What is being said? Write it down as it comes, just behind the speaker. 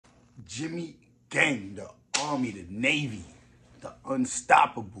Jimmy Gang, the Army, the Navy, the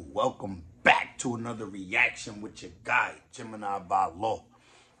Unstoppable. Welcome back to another reaction with your guy, Gemini by Law.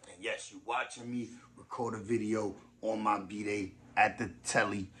 And yes, you watching me record a video on my B-Day at the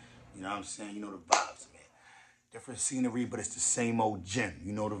telly. You know what I'm saying? You know the vibes, man. Different scenery, but it's the same old gym.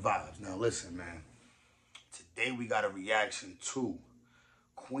 You know the vibes. Now listen, man. Today we got a reaction to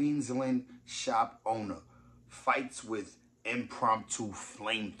Queensland shop owner fights with impromptu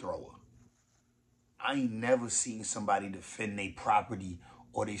flamethrower. I ain't never seen somebody defend their property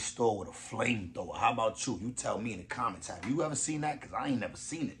or their store with a flamethrower. How about you? You tell me in the comments. Have you ever seen that? Because I ain't never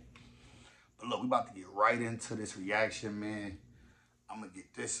seen it. But look, we about to get right into this reaction, man. I'm going to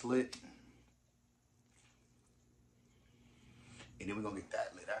get this lit. And then we're going to get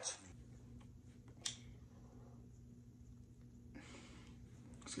that lit, actually.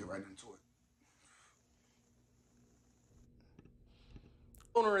 Let's get right into it.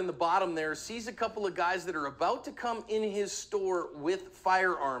 Owner in the bottom there sees a couple of guys that are about to come in his store with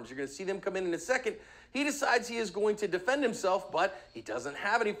firearms. You're going to see them come in a second. He decides he is going to defend himself, but he doesn't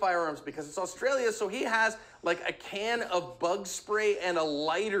have any firearms because it's Australia, so he has like a can of bug spray and a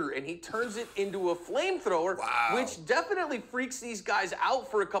lighter, and he turns it into a flamethrower, which definitely freaks these guys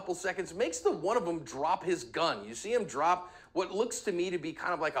out for a couple seconds, makes the one of them drop his gun. You see him drop what looks to me to be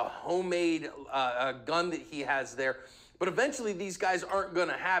kind of like a homemade gun that he has there. But eventually these guys aren't going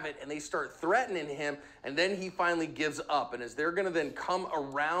to have it, and they start threatening him, and then he finally gives up. And as they're going to then come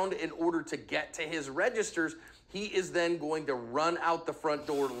around in order to get to his registers, he is then going to run out the front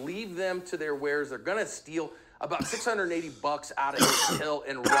door, leave them to their wares. They're going to steal about 680 bucks out of his till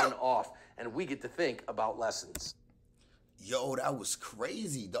and run off. And we get to think about lessons. Yo, that was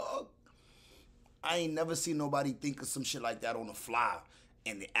crazy, dog. I ain't never seen nobody think of some shit like that on the fly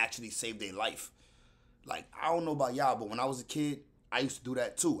and they actually saved their life. Like, I don't know about y'all, but when I was a kid, I used to do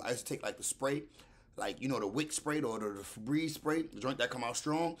that too. I used to take like the spray, like, you know, the wick spray or the Febreze spray, the joint that come out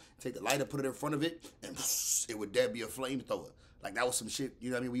strong, take the lighter, put it in front of it, and it would there be a flamethrower. Like, that was some shit, you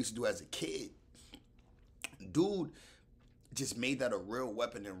know what I mean, we used to do as a kid. Dude just made that a real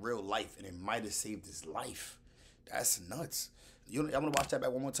weapon in real life, and it might have saved his life. That's nuts. You know, I'm gonna watch that back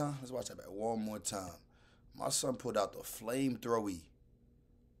one more time? Let's watch that back one more time. My son pulled out the flamethrower.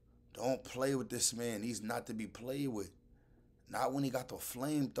 Don't play with this man. He's not to be played with. Not when he got the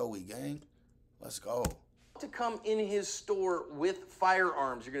flamethrower, gang. Let's go. To come in his store with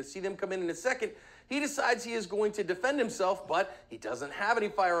firearms. You're going to see them come in a second. He decides he is going to defend himself, but he doesn't have any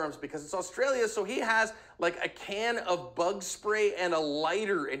firearms because it's Australia, so he has like a can of bug spray and a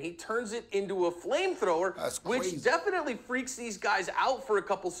lighter, and he turns it into a flamethrower, which definitely freaks these guys out for a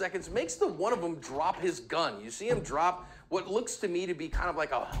couple seconds, makes the one of them drop his gun. You see him drop what looks to me to be kind of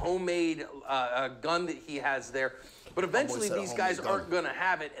like a homemade gun that he has there. But eventually these guys aren't going to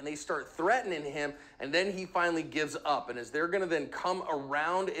have it, and they start threatening him, and then he finally gives up. And as they're going to then come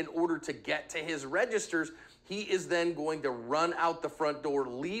around in order to get to his registers, he is then going to run out the front door,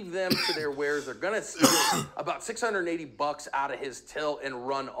 leave them to their wares. They're going to steal about 680 bucks out of his till and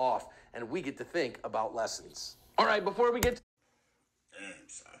run off. And we get to think about lessons. All right, before we get to... Damn,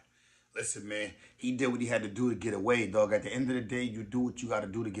 son. Listen, man, he did what he had to do to get away, dog. At the end of the day, you do what you got to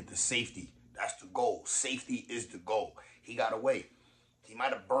do to get the safety. That's the goal. Safety is the goal. He got away. He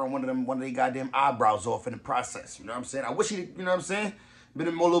might have burned one of their goddamn eyebrows off in the process. You know what I'm saying? I wish he, you know what I'm saying, been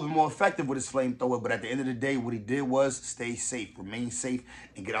a little bit more effective with his flamethrower. But at the end of the day, what he did was stay safe, remain safe,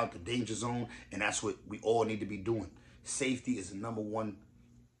 and get out the danger zone. And that's what we all need to be doing. Safety is the number one,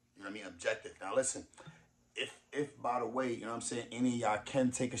 you know what I mean, objective. Now listen, if by the way, you know what I'm saying, any of y'all can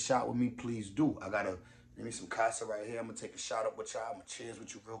take a shot with me, please do. I got give me some casa right here. I'm going to take a shot up with y'all. I'm going to cheers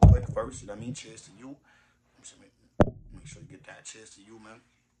with you real quick first. You know what I mean? Cheers to you. Make sure you get that. Cheers to you, man.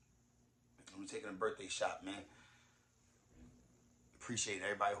 I'm taking a birthday shot, man. Appreciate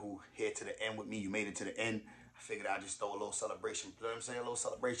everybody who here to the end with me. You made it to the end. I figured I'd just throw a little celebration. You know what I'm saying? A little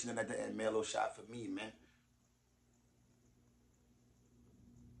celebration in at the end, man. A little shot for me, man.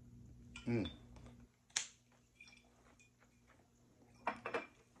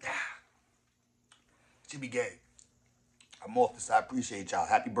 Jimmy Gang. I'm off this. I appreciate y'all.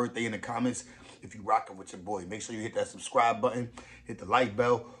 Happy birthday in the comments. If you rocking with your boy, make sure you hit that subscribe button, hit the like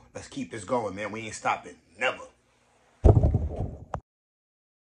bell. Let's keep this going, man. We ain't stopping. Never.